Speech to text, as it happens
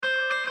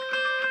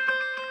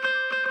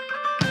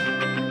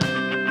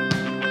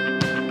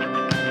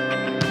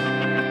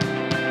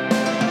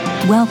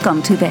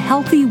Welcome to the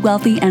Healthy,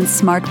 Wealthy, and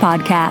Smart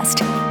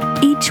podcast.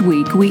 Each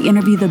week, we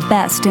interview the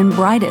best and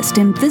brightest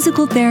in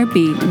physical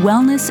therapy,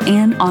 wellness,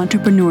 and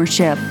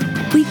entrepreneurship.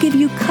 We give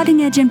you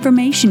cutting-edge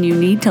information you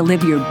need to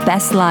live your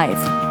best life,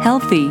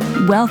 healthy,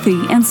 wealthy,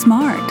 and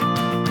smart.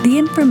 The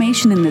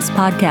information in this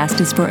podcast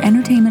is for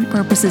entertainment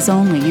purposes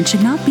only and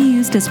should not be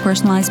used as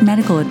personalized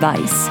medical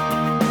advice.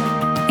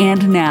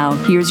 And now,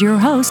 here's your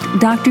host,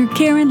 Dr.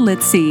 Karen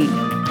Litzy.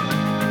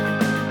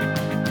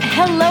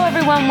 Hello,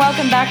 everyone.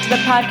 Welcome back to the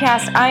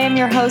podcast. I am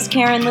your host,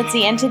 Karen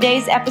Litzy, and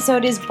today's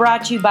episode is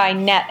brought to you by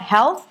Net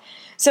Health.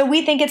 So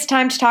we think it's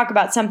time to talk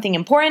about something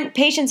important,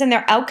 patients and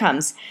their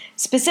outcomes,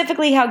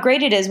 specifically how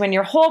great it is when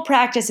your whole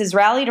practice is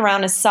rallied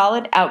around a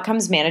solid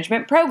outcomes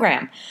management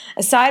program.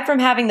 Aside from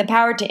having the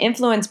power to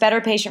influence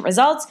better patient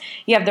results,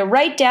 you have the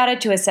right data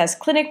to assess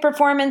clinic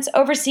performance,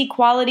 oversee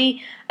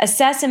quality,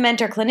 assess and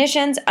mentor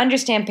clinicians,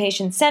 understand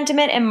patient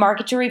sentiment, and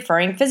market to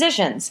referring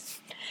physicians.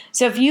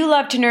 So if you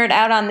love to nerd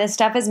out on this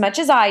stuff as much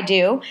as I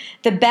do,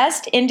 the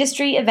best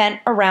industry event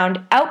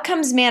around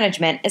outcomes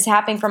management is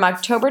happening from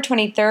October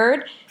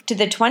 23rd to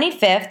the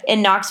 25th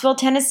in Knoxville,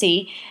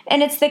 Tennessee,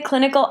 and it's the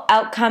Clinical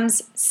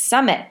Outcomes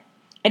Summit.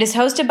 It is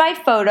hosted by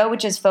Photo,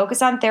 which is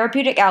focused on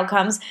therapeutic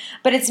outcomes,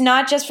 but it's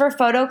not just for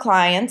Photo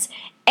clients.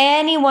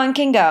 Anyone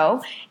can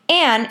go,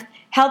 and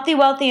Healthy,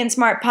 Wealthy, and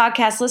Smart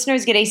podcast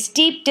listeners get a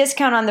steep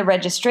discount on the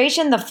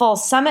registration. The full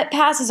summit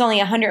pass is only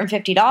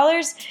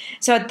 $150.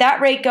 So at that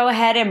rate, go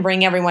ahead and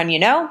bring everyone you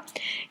know.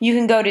 You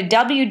can go to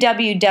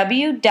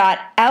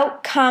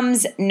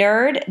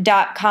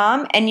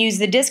www.outcomesnerd.com and use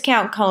the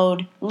discount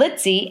code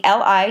LITZY,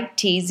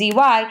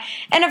 L-I-T-Z-Y.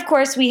 And of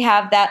course, we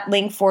have that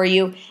link for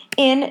you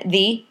in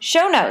the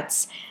show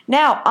notes.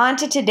 Now, on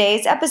to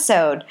today's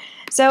episode.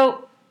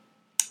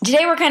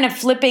 Today we're kind of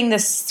flipping the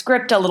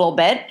script a little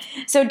bit.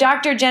 So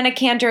Dr. Jenna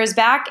Cantor is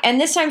back, and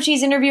this time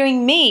she's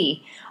interviewing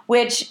me,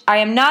 which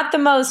I feel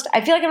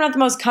like I'm not the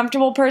most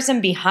comfortable person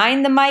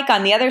behind the mic,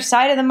 on the other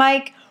side of the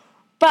mic,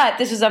 but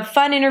this was a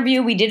fun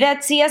interview we did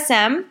at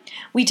CSM.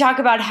 We talk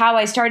about how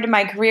I started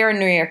my career in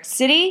New York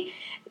City,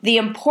 the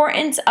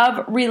importance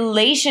of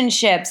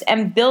relationships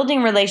and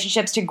building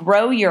relationships to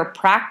grow your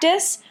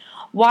practice,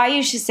 why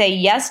you should say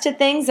yes to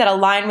things that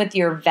align with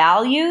your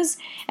values,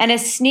 and a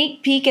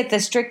sneak peek at the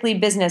Strictly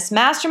Business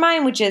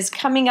Mastermind, which is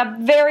coming up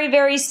very,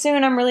 very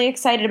soon. I'm really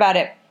excited about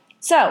it.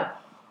 So,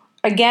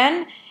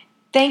 again,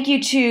 thank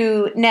you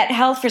to Net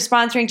Health for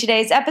sponsoring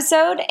today's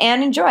episode,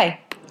 and enjoy.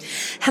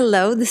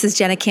 Hello, this is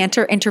Jenna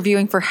Cantor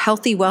interviewing for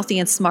Healthy, Wealthy,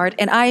 and Smart,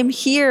 and I am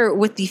here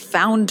with the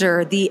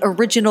founder, the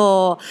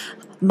original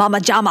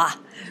Mama Jama,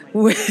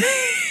 with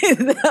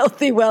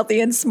Healthy, Wealthy,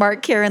 and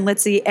Smart, Karen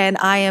Litzy, and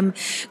I am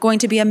going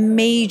to be a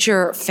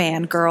major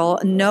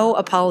fangirl. No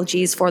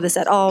apologies for this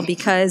at all,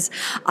 because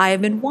I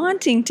have been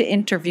wanting to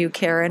interview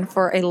Karen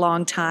for a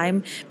long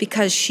time,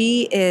 because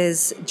she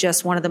is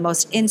just one of the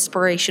most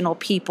inspirational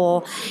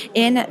people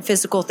in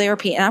physical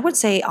therapy, and I would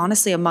say,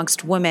 honestly,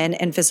 amongst women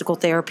in physical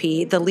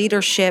therapy. The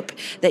leadership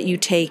that you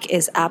take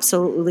is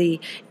absolutely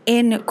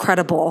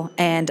incredible,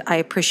 and I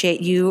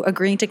appreciate you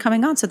agreeing to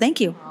coming on, so thank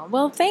you.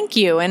 Well, thank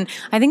you. And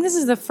I think this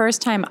is the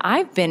first time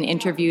I've been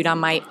interviewed on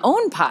my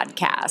own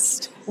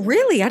podcast.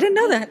 Really? I didn't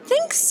know that. I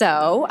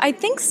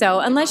think so,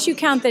 unless you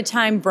count the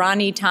time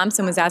Bronnie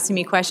Thompson was asking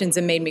me questions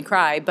and made me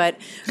cry.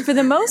 But for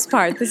the most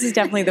part, this is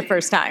definitely the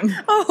first time.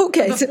 Oh,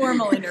 okay. The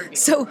formal interview.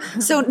 So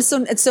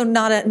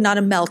not a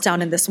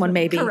meltdown in this one,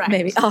 maybe. Correct.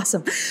 Maybe.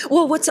 Awesome.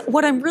 Well,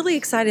 what I'm really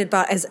excited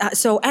about is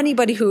so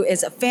anybody who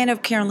is a fan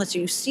of Karen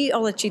Litzy, you see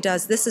all that she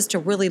does. This is to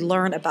really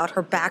learn about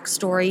her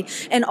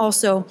backstory and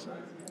also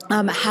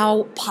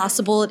how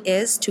possible it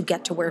is to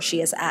get to where she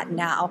is at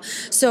now.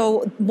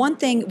 So one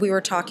thing we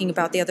were talking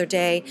about the other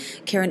day,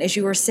 Karen, is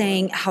you were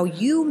saying how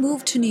you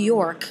moved to New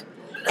York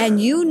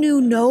and you knew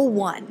no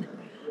one.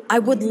 I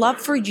would love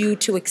for you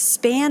to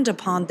expand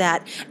upon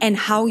that and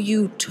how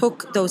you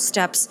took those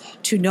steps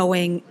to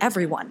knowing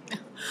everyone.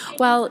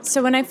 Well,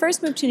 so when I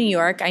first moved to New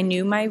York, I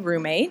knew my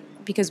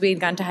roommate, because we had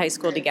gone to high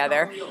school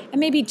together, and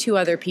maybe two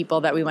other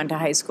people that we went to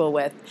high school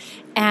with.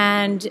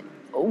 And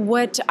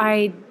what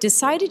I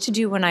decided to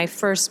do when I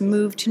first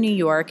moved to New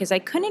York is I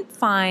couldn't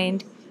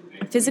find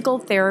a physical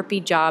therapy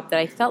job that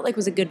I felt like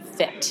was a good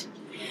fit.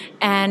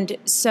 And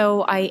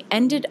so I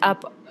ended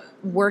up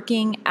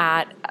working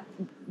at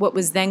what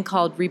was then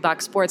called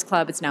Reebok Sports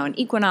Club. It's now an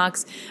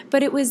Equinox,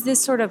 but it was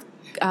this sort of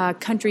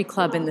country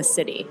club in the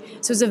city.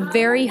 So it was a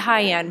very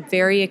high-end,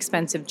 very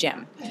expensive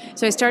gym.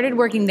 So I started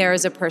working there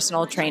as a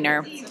personal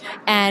trainer.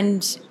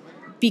 And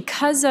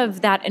because of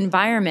that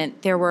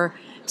environment, there were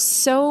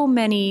so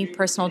many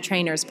personal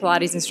trainers,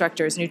 Pilates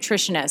instructors,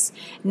 nutritionists,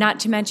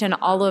 not to mention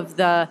all of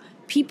the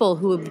people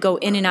who would go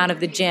in and out of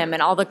the gym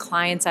and all the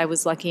clients I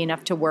was lucky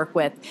enough to work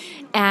with.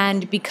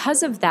 And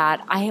because of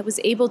that, I was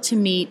able to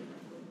meet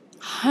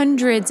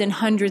hundreds and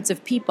hundreds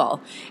of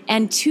people.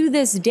 And to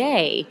this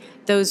day,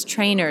 those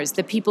trainers,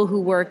 the people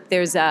who work,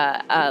 there's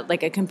a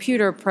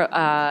computer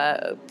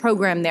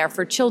program there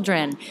for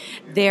children.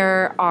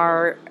 There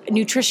are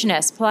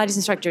nutritionists, Pilates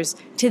instructors.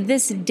 To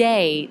this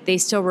day, they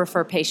still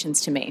refer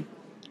patients to me.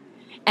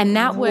 And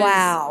that was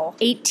Wow.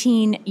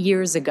 18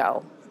 years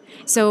ago.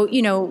 So,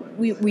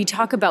 we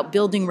talk about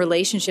building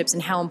relationships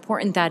and how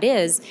important that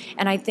is.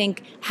 And I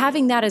think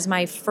having that as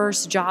my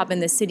first job in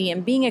the city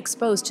and being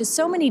exposed to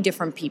so many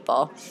different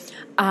people,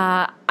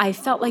 I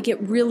felt like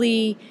it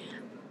really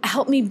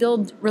helped me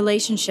build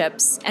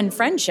relationships and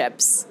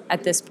friendships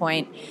at this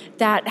point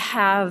that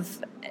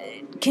have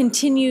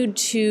continued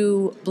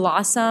to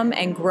blossom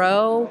and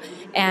grow.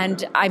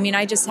 And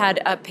I just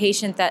had a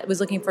patient that was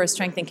looking for a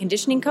strength and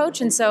conditioning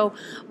coach. And so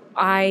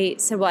I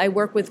said, well, I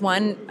work with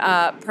one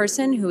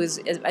person who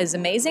is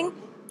amazing.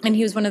 And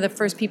he was one of the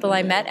first people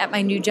I met at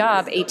my new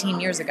job 18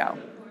 years ago.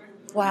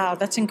 Wow,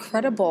 that's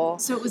incredible.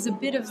 So it was a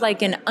bit of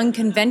like an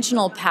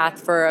unconventional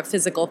path for a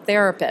physical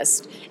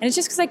therapist. And it's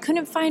just because I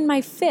couldn't find my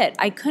fit.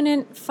 I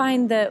couldn't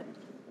find the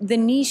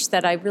niche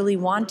that I really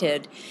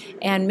wanted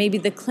and maybe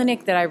the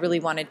clinic that I really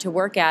wanted to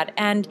work at.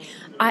 And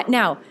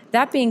now,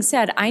 that being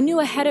said, I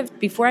knew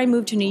before I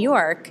moved to New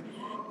York,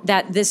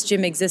 that this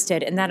gym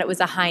existed and that it was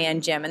a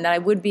high-end gym and that I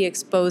would be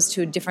exposed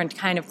to a different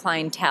kind of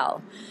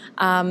clientele.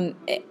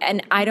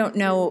 And I don't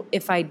know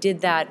if I did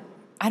that.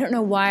 I don't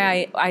know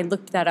why I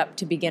looked that up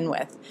to begin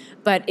with,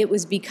 but it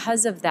was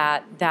because of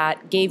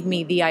that gave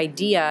me the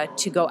idea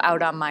to go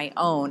out on my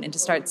own and to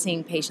start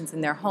seeing patients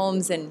in their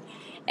homes and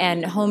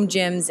home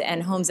gyms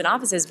and homes and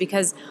offices,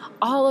 because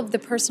all of the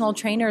personal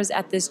trainers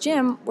at this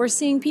gym were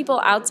seeing people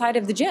outside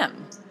of the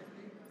gym.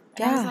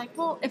 And I was like,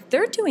 well, if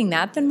they're doing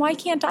that, then why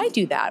can't I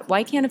do that?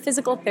 Why can't a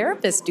physical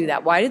therapist do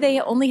that? Why do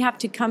they only have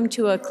to come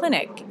to a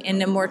clinic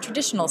in a more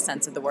traditional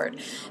sense of the word?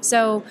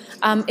 So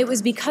it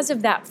was because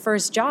of that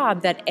first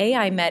job that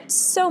I met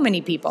so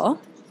many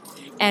people,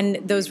 and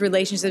those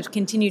relationships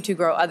continue to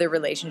grow other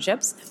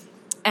relationships,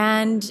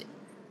 and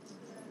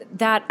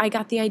that I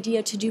got the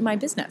idea to do my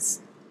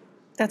business.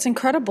 That's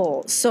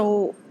incredible.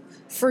 So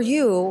for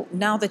you,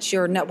 now that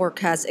your network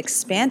has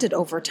expanded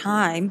over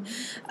time,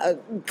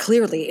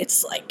 clearly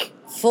it's like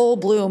full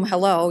bloom.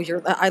 Hello,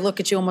 I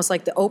look at you almost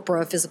like the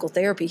Oprah of physical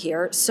therapy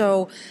here.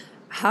 So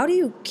how do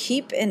you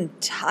keep in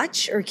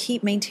touch or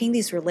maintain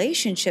these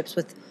relationships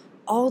with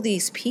all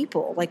these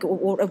people? Like,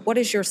 what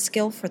is your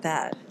skill for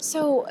that?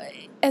 So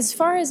as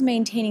far as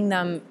maintaining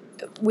them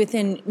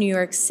within New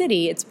York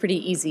City, it's pretty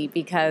easy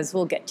because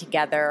we'll get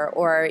together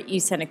or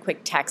you send a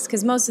quick text,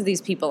 because most of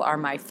these people are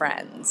my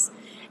friends.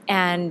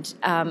 And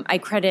I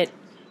credit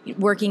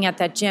working at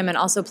that gym and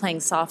also playing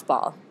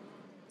softball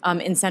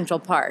in Central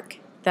Park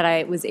that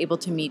I was able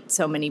to meet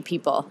so many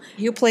people.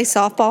 You play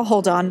softball?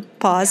 Hold on.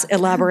 Pause. Yeah.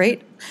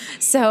 Elaborate.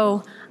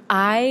 So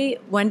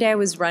one day I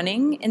was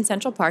running in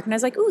Central Park and I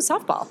was like, ooh,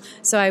 softball.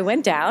 So I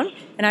went down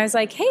and I was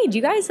like, hey, do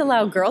you guys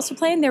allow girls to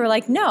play? And they were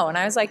like, no. And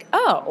I was like,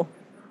 oh,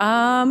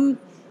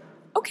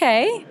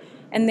 okay.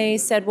 And they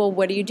said, well,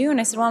 what do you do?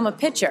 And I said, well, I'm a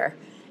pitcher.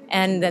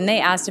 And then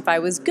they asked if I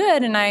was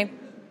good, and I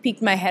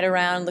peeked my head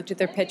around, looked at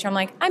their pitcher. I'm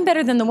like, I'm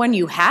better than the one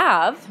you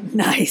have.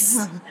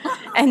 Nice.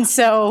 And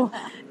so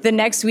the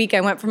next week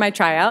I went for my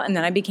tryout, and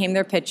then I became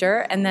their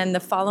pitcher. And then the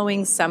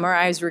following summer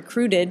I was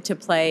recruited to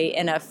play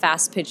in a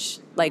fast pitch,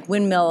 like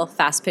windmill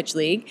fast pitch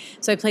league.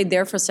 So I played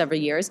there for several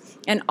years.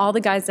 And all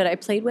the guys that I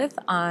played with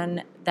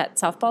on that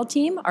softball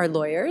team are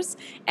lawyers,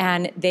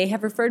 and they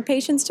have referred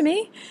patients to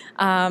me.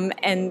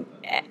 And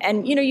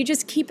you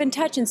just keep in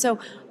touch. And so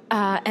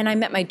and I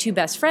met my two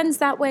best friends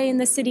that way in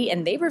the city,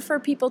 and they refer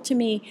people to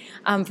me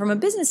from a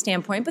business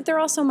standpoint, but they're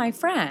also my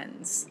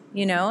friends,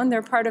 and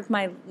they're part of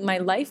my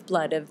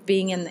lifeblood of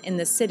being in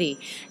the city.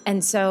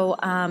 And so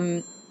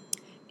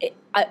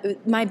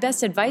my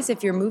best advice,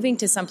 if you're moving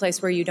to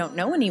someplace where you don't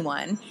know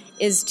anyone,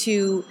 is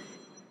to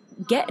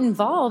get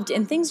involved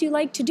in things you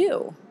like to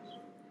do.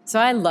 So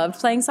I loved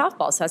playing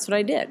softball, so that's what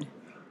I did,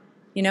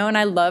 and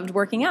I loved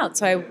working out.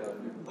 So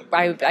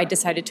I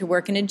decided to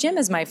work in a gym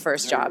as my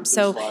first job.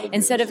 So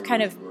instead of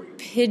kind of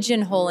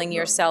pigeonholing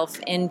yourself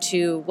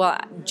into,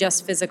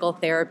 just physical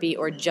therapy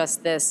or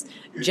just this,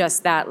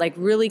 just that, like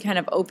really kind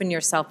of open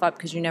yourself up,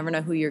 because you never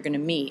know who you're going to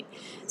meet.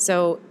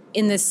 So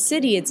in the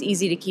city, it's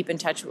easy to keep in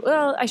touch.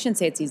 Well, I shouldn't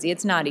say it's easy.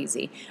 It's not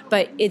easy.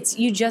 But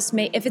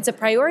if it's a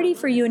priority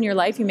for you in your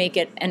life, you make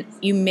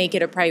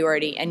it a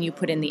priority and you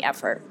put in the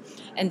effort.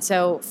 And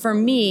so for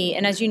me,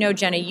 and as you know,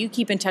 Jenna, you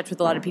keep in touch with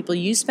a lot of people.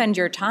 You spend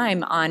your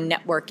time on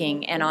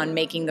networking and on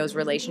making those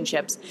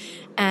relationships.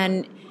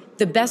 And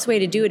the best way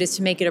to do it is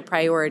to make it a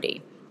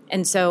priority.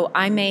 And so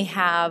I may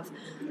have,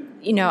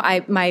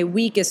 my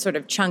week is sort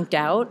of chunked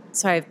out.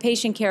 So I have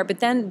patient care. But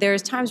then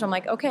there's times where I'm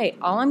like, okay,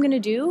 all I'm going to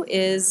do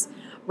is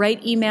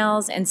write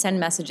emails and send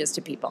messages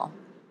to people.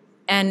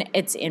 And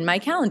it's in my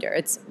calendar.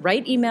 It's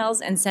write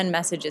emails and send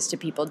messages to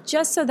people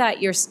just so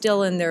that you're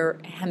still in their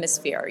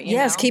hemisphere.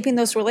 Yes, keeping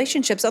those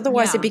relationships.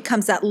 Otherwise, it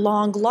becomes that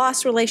long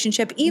lost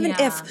relationship. Even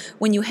if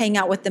when you hang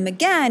out with them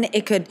again,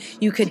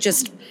 you could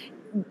just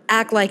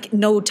act like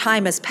no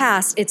time has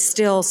passed. It's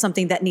still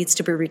something that needs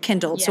to be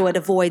rekindled. So it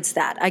avoids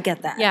that. I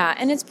get that. Yeah,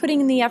 and it's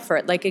putting in the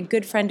effort. Like a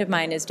good friend of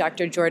mine is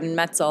Dr. Jordan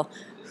Metzel,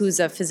 who's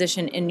a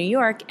physician in New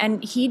York,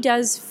 and he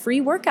does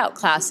free workout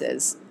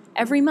classes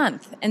every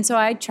month. And so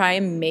I try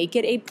and make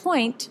it a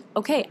point,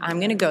 okay, I'm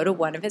going to go to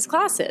one of his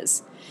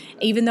classes.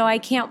 Even though I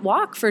can't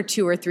walk for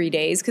 2 or 3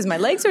 days because my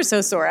legs are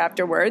so sore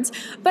afterwards,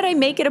 but I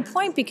make it a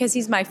point because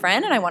he's my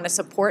friend and I want to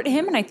support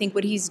him and I think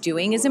what he's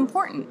doing is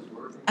important.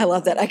 I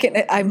love that.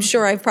 I'm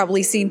sure I've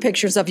probably seen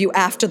pictures of you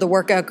after the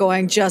workout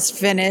going, just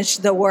finish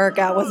the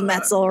workout with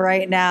Metzel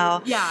right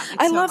now. Yeah.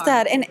 I love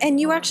that. And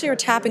you actually are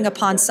tapping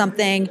upon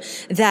something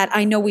that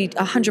I know we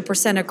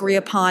 100% agree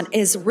upon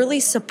is really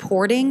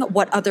supporting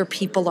what other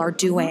people are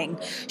doing.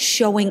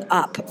 Showing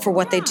up for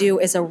what they do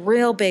is a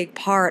real big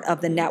part of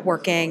the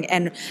networking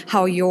and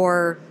how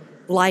your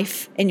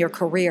life and your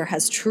career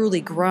has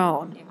truly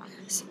grown.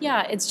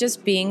 Yeah, it's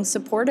just being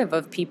supportive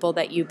of people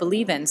that you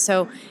believe in.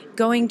 So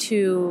going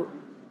to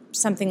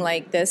something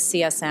like this,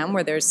 CSM,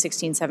 where there's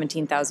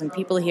 17,000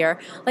 people here,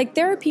 like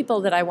there are people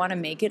that I want to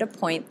make it a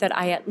point that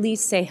I at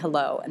least say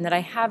hello and that I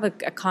have a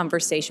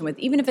conversation with,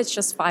 even if it's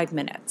just 5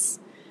 minutes,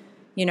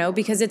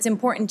 because it's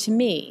important to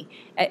me.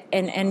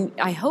 And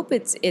I hope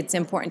it's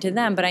important to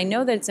them, but I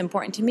know that it's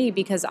important to me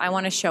because I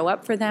want to show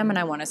up for them and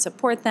I want to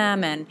support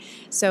them. And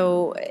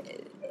so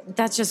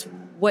that's just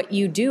what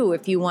you do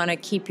if you want to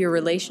keep your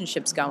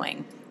relationships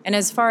going. And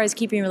as far as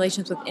keeping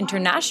relations with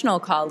international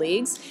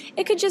colleagues,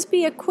 it could just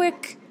be a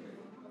quick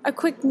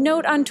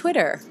note on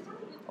Twitter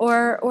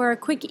or a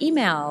quick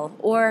email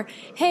or,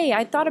 hey,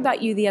 I thought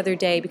about you the other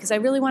day because I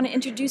really want to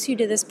introduce you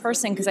to this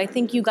person because I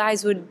think you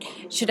guys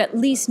should at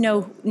least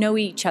know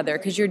each other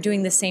because you're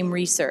doing the same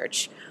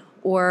research.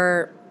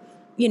 Or,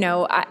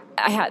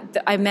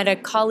 I met a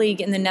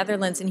colleague in the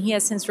Netherlands and he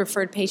has since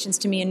referred patients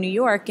to me in New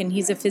York and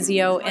he's a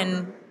physio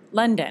in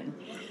London.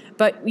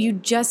 But you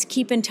just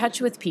keep in touch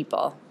with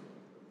people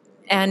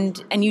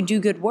and you do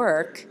good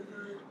work.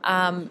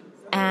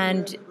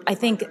 And I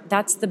think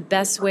that's the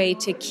best way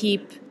to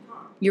keep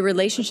your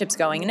relationships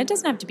going. And it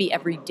doesn't have to be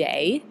every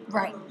day.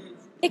 Right.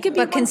 It could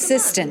be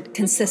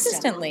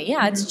consistently.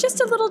 Yeah, it's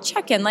just a little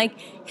check-in like,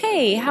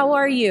 hey, how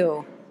are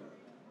you?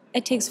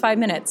 It takes 5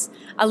 minutes.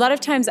 A lot of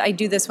times I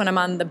do this when I'm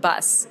on the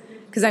bus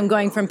because I'm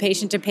going from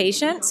patient to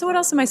patient. So what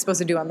else am I supposed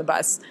to do on the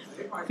bus?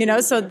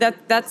 So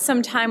that's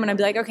some time when I'd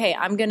be like, okay,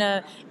 I'm going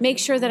to make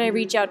sure that I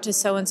reach out to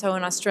so-and-so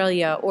in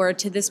Australia or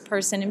to this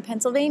person in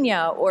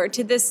Pennsylvania or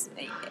to this,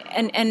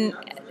 and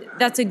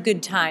that's a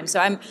good time.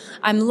 So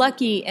I'm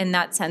lucky in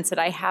that sense that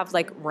I have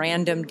like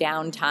random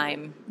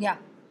downtime. Yeah.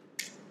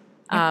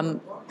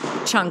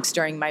 Chunks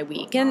during my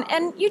week.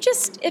 And you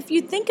just, if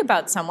you think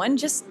about someone,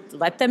 just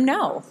let them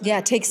know. Yeah,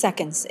 it takes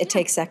seconds.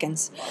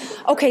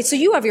 Okay, so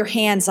you have your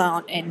hands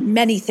on in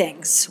many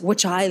things,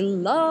 which I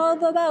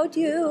love about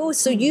you.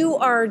 So you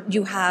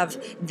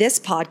have this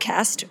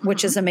podcast,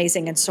 which is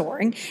amazing and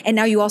soaring. And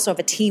now you also have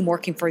a team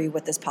working for you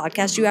with this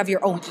podcast. You have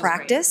your own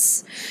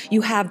practice.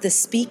 You have the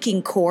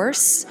speaking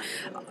course.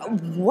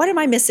 What am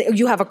I missing?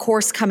 You have a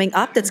course coming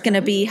up that's going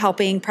to be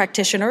helping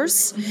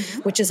practitioners,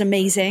 which is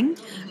amazing.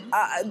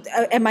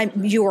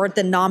 You're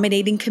the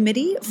nominating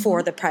committee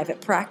for the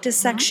private practice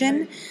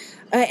section.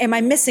 Am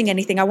I missing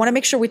anything? I want to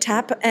make sure we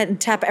tap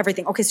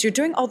everything. Okay, so you're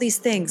doing all these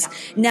things.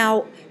 Yeah.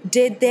 Now,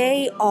 did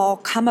they all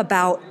come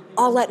about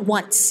all at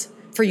once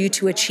for you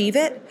to achieve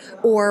it?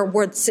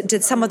 Or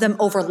did some of them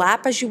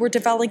overlap as you were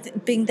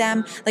developing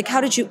them? Like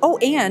how did you,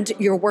 and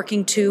you're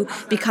working to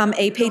become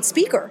a paid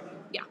speaker.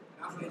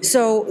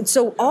 So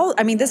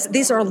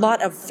these are a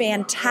lot of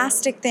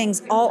fantastic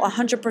things, all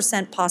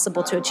 100%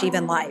 possible to achieve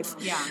in life.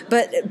 Yeah.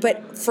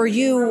 But for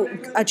you,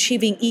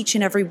 achieving each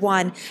and every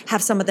one,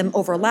 have some of them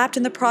overlapped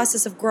in the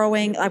process of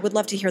growing? I would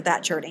love to hear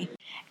that journey.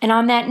 And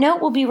on that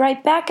note, we'll be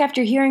right back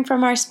after hearing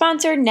from our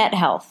sponsor, Net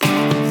Health.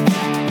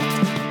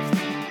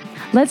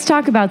 Let's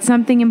talk about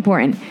something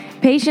important.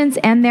 Patients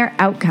and their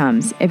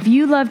outcomes. If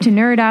you love to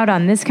nerd out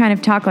on this kind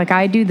of talk like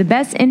I do, the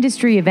best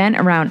industry event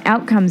around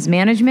outcomes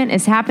management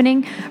is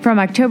happening from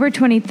October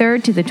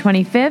 23rd to the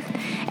 25th,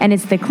 and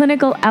it's the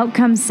Clinical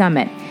Outcomes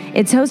Summit.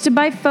 It's hosted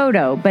by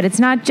Photo, but it's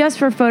not just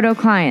for Photo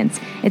clients.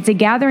 It's a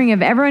gathering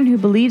of everyone who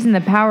believes in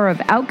the power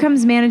of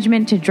outcomes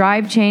management to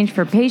drive change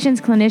for patients,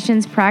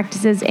 clinicians,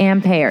 practices,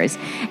 and payers.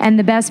 And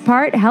the best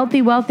part,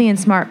 Healthy, Wealthy, and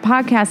Smart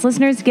podcast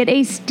listeners get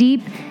a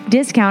steep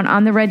discount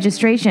on the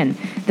registration.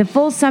 The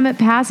full summit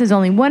pass is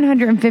only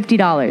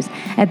 $150.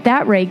 At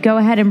that rate, go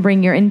ahead and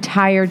bring your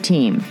entire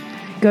team.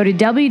 Go to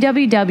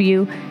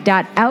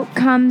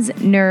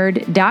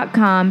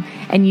www.outcomesnerd.com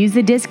and use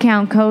the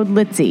discount code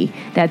Litzy.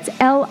 That's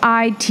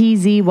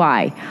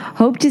Litzy.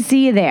 Hope to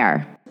see you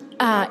there.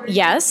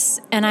 Yes,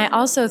 and I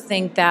also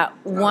think that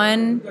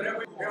one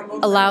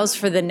allows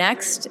for the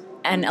next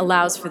and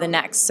allows for the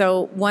next.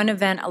 So one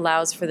event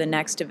allows for the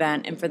next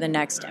event and for the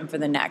next and for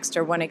the next,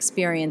 or one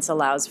experience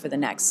allows for the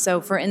next.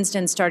 So for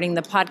instance, starting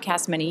the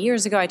podcast many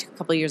years ago, I took a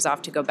couple of years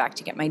off to go back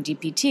to get my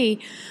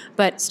DPT,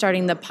 but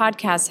starting the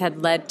podcast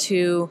had led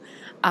to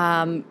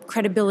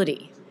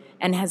credibility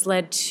and has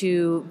led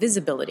to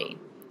visibility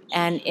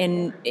and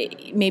in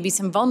maybe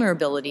some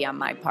vulnerability on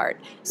my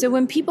part. So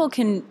when people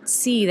can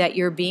see that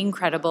you're being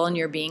credible and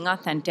you're being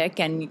authentic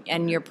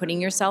and you're putting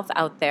yourself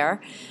out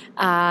there,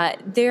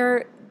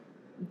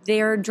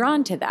 they're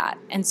drawn to that.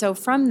 And so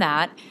from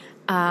that,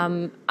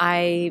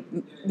 I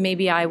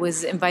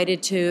was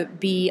invited to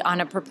be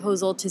on a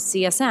proposal to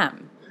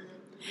CSM.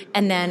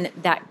 And then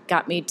that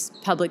got me to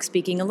public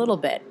speaking a little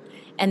bit.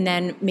 And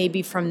then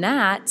maybe from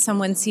that,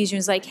 someone sees you and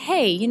is like,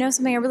 hey, you know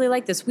something, I really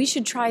like this. We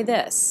should try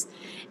this.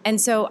 And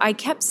so I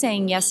kept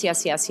saying yes,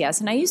 yes, yes, yes.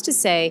 And I used to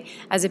say,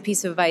 as a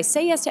piece of advice,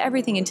 say yes to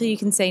everything until you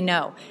can say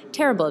no.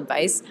 Terrible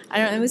advice.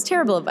 It was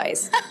terrible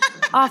advice.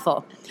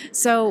 Awful.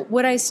 So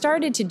what I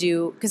started to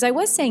do, because I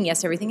was saying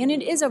yes to everything, and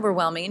it is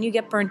overwhelming, and you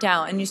get burnt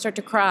out, and you start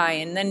to cry,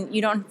 and then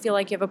you don't feel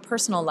like you have a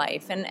personal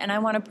life. And I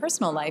want a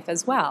personal life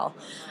as well.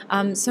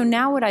 So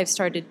now what I've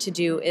started to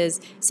do is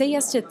say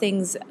yes to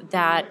things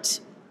that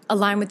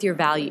align with your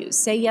values.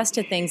 Say yes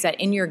to things that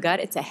in your gut,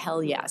 it's a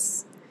hell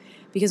yes.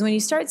 Because when you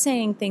start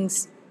saying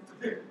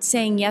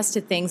yes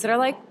to things that are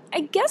like, I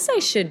guess I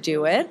should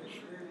do it,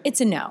 it's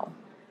a no.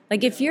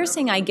 Like if you're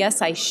saying, I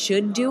guess I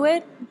should do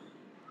it,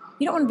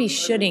 you don't want to be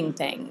shoulding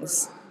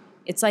things.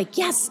 It's like,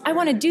 yes, I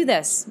want to do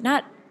this,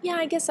 not, yeah,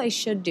 I guess I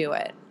should do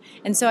it.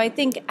 And so I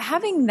think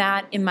having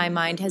that in my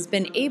mind has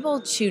been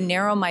able to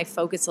narrow my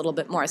focus a little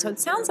bit more. So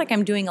it sounds like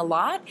I'm doing a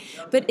lot,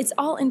 but it's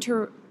all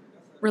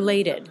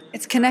interrelated.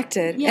 It's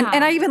connected. Yeah.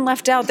 And I even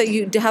left out that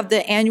you have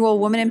the annual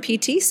Women in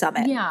PT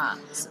Summit. Yeah.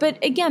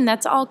 But again,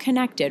 that's all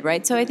connected,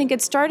 right? So I think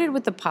it started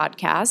with the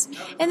podcast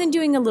and then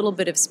doing a little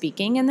bit of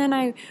speaking. And then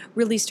I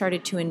really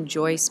started to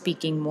enjoy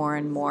speaking more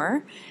and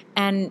more.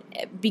 And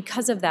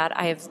because of that,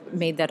 I have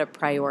made that a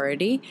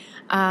priority.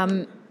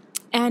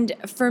 And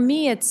for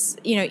me, it's,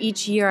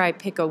 each year I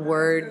pick a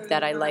word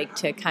that I like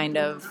to kind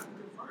of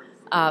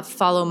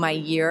follow my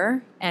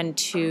year and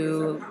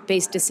to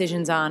base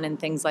decisions on and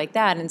things like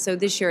that. And so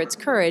this year it's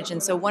courage.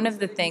 And so one of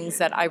the things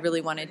that I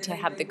really wanted to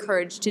have the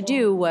courage to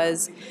do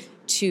was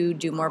to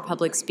do more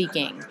public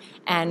speaking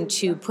and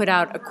to put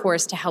out a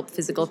course to help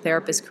physical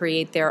therapists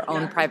create their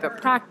own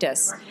private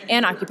practice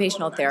and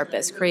occupational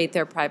therapists create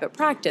their private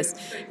practice.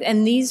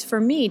 And these,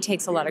 for me,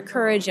 takes a lot of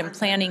courage and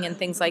planning and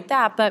things like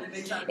that. But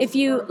if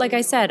you, like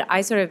I said, I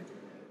sort of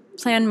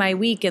plan my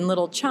week in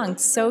little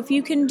chunks. So if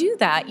you can do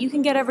that, you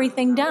can get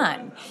everything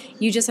done.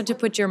 You just have to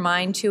put your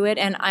mind to it.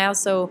 And I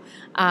also,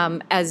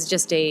 as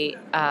just an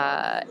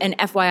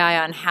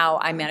FYI on how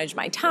I manage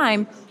my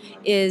time,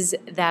 is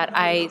that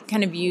I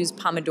kind of use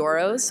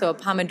Pomodoros. So a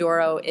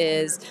Pomodoro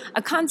is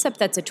a concept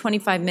that's a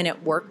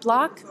 25-minute work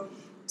block.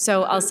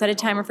 So I'll set a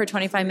timer for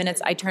 25 minutes.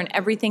 I turn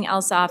everything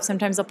else off.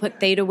 Sometimes I'll put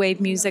theta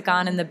wave music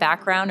on in the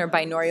background or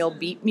binaural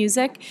beat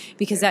music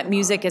because that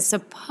music is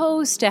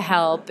supposed to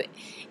help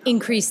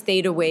increase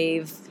theta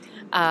wave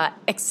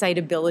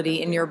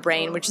excitability in your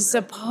brain, which is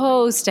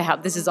supposed to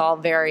help. This is all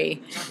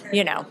very,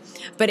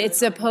 but it's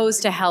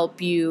supposed to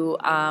help you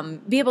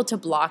be able to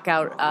block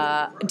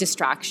out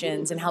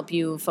distractions and help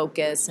you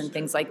focus and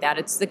things like that.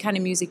 It's the kind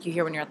of music you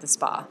hear when you're at the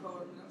spa.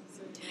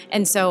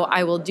 And so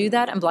I will do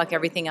that and block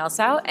everything else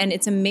out. And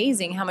it's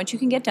amazing how much you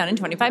can get done in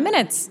 25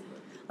 minutes.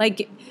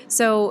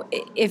 So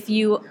if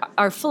you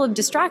are full of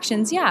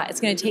distractions, yeah,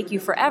 it's going to take you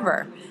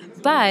forever.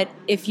 But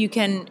if you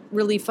can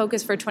really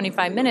focus for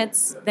 25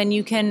 minutes, then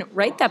you can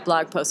write that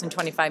blog post in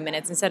 25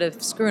 minutes instead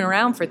of screwing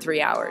around for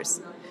 3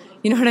 hours.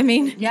 You know what I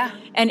mean? Yeah.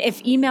 And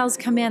if emails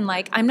come in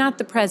like, I'm not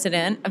the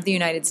president of the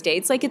United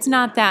States, it's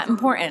not that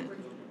important.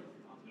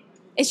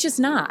 It's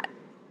just not.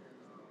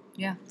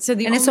 Yeah. So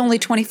it's only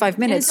 25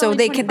 minutes, so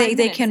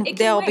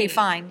they'll be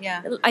fine.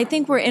 Yeah. I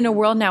think we're in a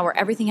world now where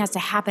everything has to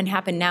happen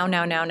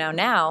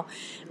now.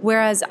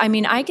 Whereas,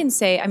 I can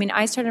say,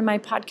 I started my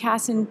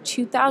podcast in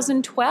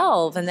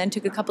 2012 and then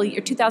took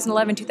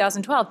 2011,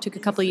 2012, took a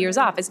couple of years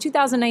off. It's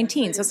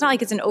 2019, so it's not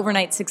like it's an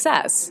overnight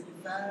success.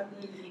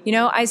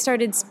 I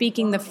started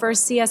speaking, the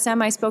first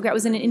CSM I spoke at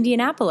was in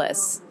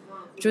Indianapolis,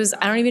 which was,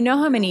 I don't even know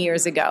how many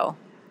years ago.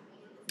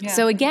 Yeah.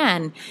 So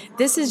again,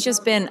 this has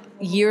just been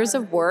years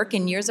of work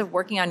and years of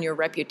working on your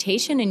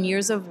reputation and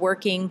years of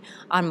working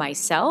on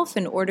myself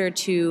in order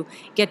to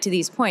get to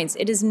these points.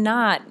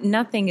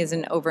 Nothing is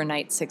an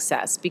overnight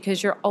success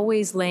because you're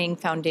always laying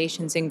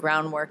foundations and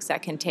groundworks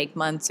that can take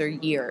months or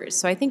years.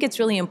 So I think it's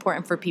really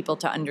important for people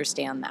to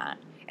understand that.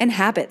 And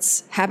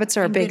habits. Habits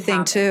are a big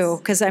thing too,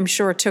 because I'm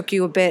sure it took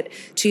you a bit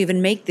to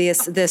even make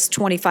this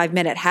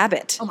 25-minute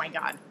habit. Oh my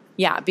God.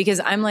 Yeah,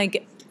 because I'm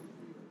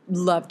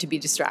love to be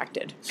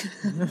distracted.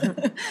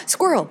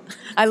 Squirrel.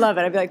 I love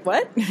it. I'd be like,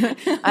 what?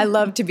 I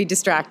love to be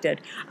distracted.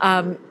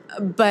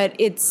 But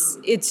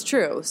it's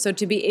true. So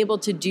to be able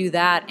to do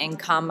that and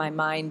calm my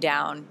mind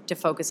down to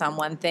focus on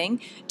one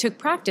thing took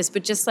practice.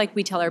 But just like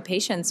we tell our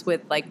patients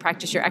with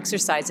practice your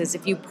exercises,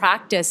 if you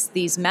practice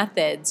these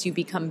methods, you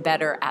become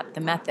better at the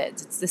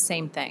methods. It's the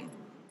same thing.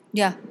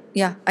 Yeah.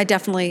 I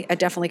definitely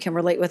can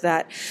relate with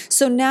that.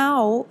 So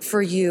now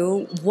for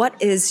you, what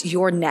is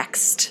your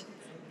next?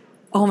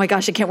 Oh my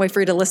gosh, I can't wait for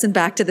you to listen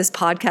back to this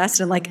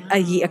podcast in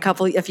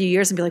a few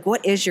years and be like,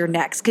 what is your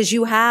next? Because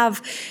you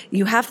have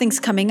things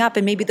coming up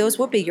and maybe those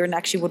would be your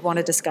next you would want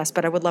to discuss,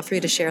 but I would love for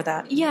you to share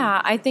that.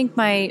 Yeah, I think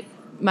my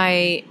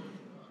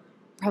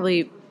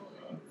probably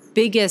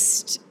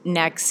biggest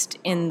next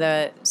in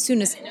the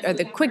soonest or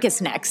the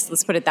quickest next,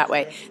 let's put it that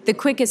way. The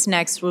quickest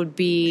next would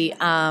be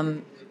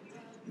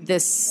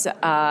this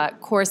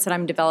course that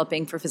I'm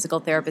developing for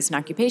physical therapists and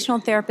occupational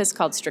therapists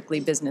called Strictly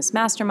Business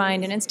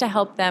Mastermind, and it's to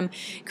help them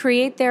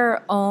create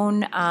their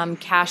own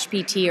cash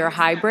PT or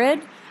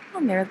hybrid.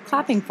 Oh, they're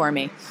clapping for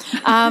me.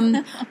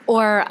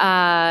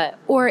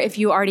 Or if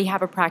you already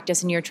have a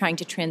practice and you're trying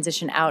to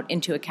transition out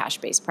into a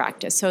cash-based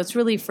practice. So it's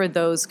really for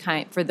those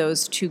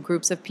two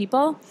groups of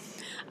people.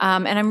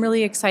 And I'm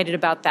really excited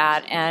about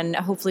that, and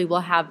hopefully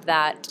we'll have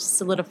that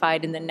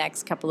solidified in the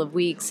next couple of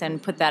weeks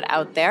and put that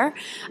out there.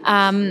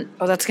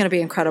 That's going to be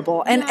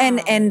incredible.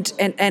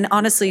 And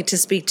honestly, to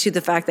speak to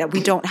the fact that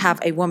we don't have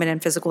a woman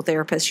in physical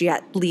therapist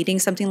yet leading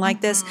something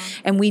like this,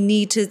 and we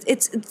need to,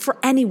 it's for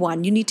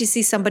anyone, you need to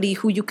see somebody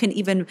who you can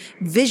even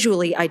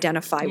visually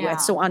identify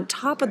with. So on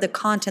top of the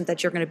content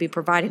that you're going to be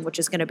providing, which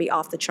is going to be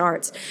off the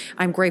charts,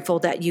 I'm grateful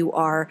that you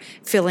are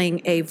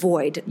filling a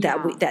void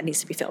that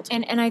needs to be filled.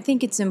 And I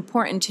think it's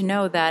important to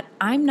know that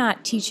I'm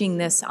not teaching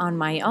this on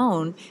my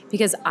own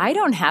because I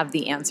don't have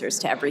the answers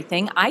to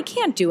everything. I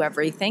can't do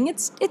everything.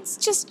 It's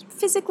just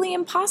physically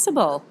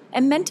impossible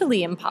and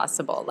mentally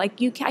impossible. I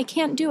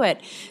can't do it.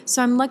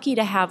 So I'm lucky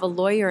to have a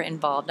lawyer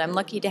involved. I'm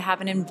lucky to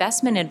have an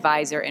investment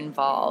advisor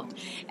involved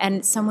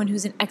and someone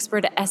who's an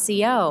expert at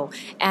SEO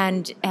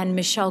and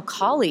Michelle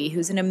Colley,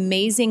 who's an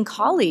amazing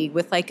colleague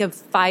with like a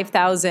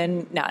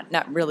 5,000,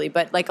 not really,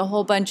 but like a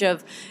whole bunch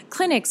of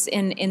clinics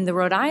in the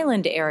Rhode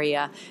Island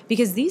area,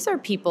 because these are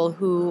people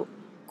who,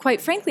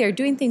 quite frankly, are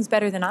doing things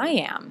better than I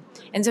am.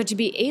 And so to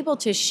be able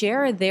to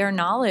share their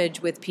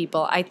knowledge with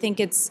people, I think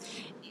it's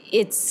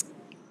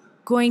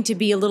going to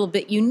be a little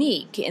bit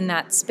unique in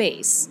that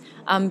space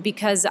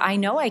because I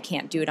know I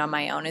can't do it on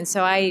my own. And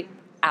so I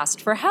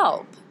asked for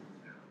help.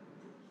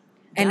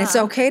 And it's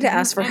okay to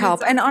ask for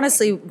help. And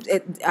honestly,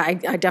 I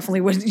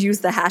definitely would use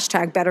the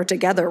hashtag Better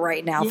Together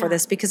right now for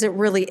this, because it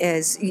really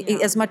is.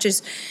 As much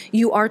as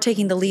you are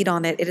taking the lead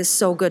on it, it is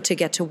so good to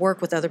get to work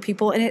with other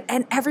people,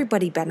 and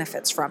everybody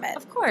benefits from it.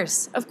 Of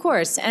course.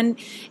 And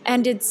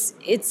it's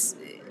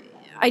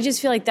I just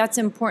feel like that's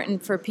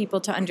important for people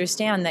to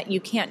understand, that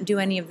you can't do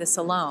any of this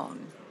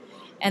alone,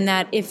 and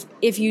that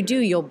if you do,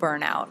 you'll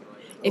burn out.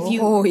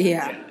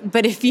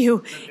 But if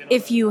you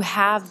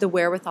have the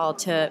wherewithal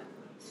to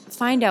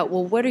find out,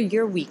 well, what are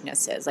your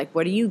weaknesses? Like,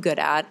 what are you good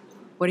at?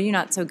 What are you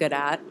not so good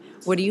at?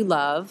 What do you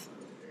love?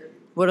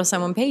 What will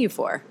someone pay you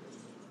for?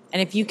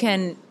 And if you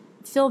can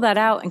fill that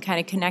out and kind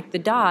of connect the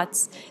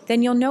dots,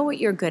 then you'll know what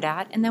you're good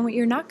at. And then what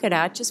you're not good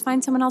at, just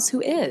find someone else who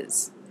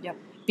is. Yep.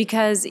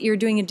 Because you're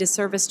doing a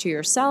disservice to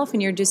yourself,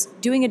 and you're just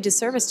doing a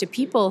disservice to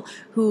people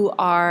who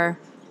are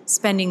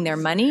spending their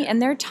money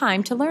and their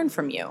time to learn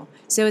from you.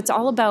 So it's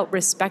all about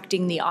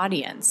respecting the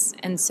audience.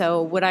 And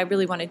so what I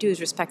really want to do is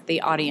respect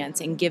the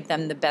audience and give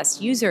them the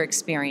best user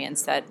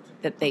experience that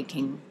they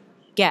can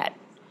get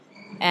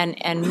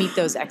and meet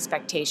those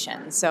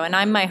expectations. So, and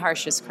I'm my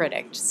harshest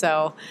critic.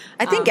 So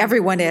I think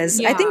everyone is.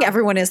 Yeah. I think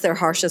everyone is their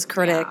harshest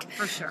critic. Yeah,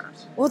 for sure.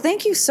 Well,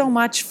 thank you so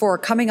much for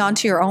coming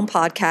onto your own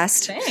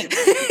podcast. Thanks.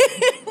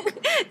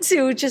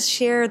 To just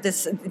share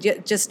this,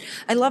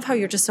 I love how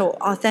you're just so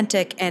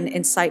authentic and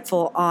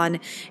insightful on,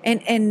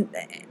 and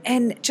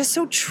just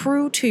so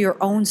true to your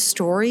own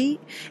story.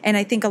 And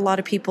I think a lot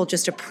of people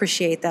just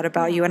appreciate that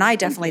about you, and I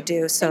definitely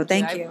do. So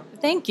thank you.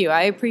 Thank you.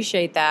 I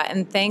appreciate that,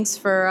 and thanks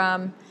for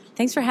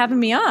having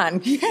me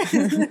on.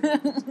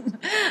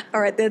 All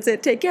right, that's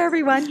it. Take care,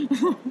 everyone.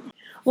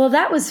 Well,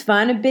 that was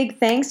fun. A big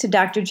thanks to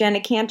Dr.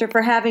 Jenna Cantor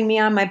for having me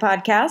on my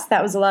podcast.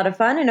 That was a lot of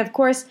fun. And of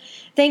course,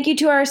 thank you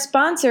to our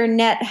sponsor,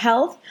 Net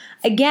Health.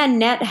 Again,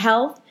 Net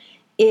Health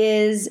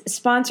is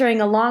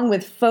sponsoring, along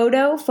with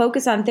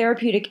Focus on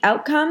Therapeutic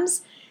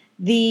Outcomes,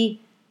 the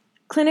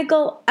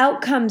Clinical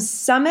Outcomes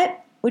Summit,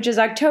 which is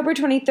October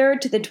 23rd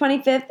to the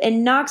 25th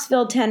in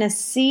Knoxville,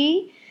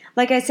 Tennessee.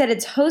 Like I said,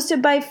 it's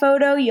hosted by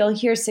Photo. You'll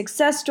hear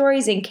success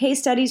stories and case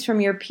studies from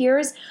your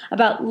peers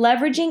about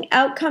leveraging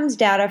outcomes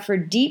data for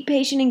deep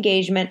patient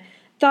engagement,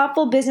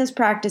 thoughtful business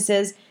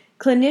practices,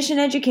 clinician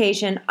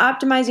education,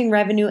 optimizing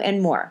revenue,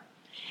 and more.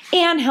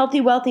 And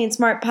Healthy, Wealthy, and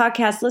Smart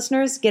podcast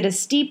listeners get a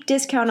steep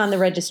discount on the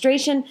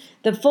registration.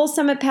 The full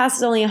summit pass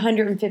is only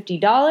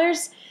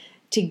 $150.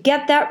 To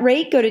get that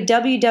rate, go to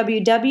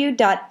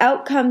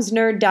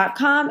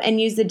www.outcomesnerd.com and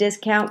use the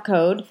discount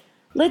code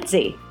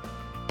Litzy.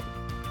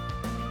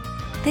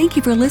 Thank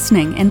you for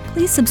listening, and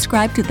please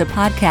subscribe to the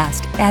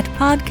podcast at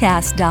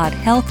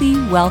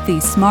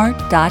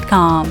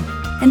podcast.healthywealthysmart.com.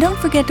 And don't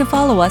forget to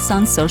follow us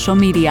on social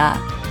media.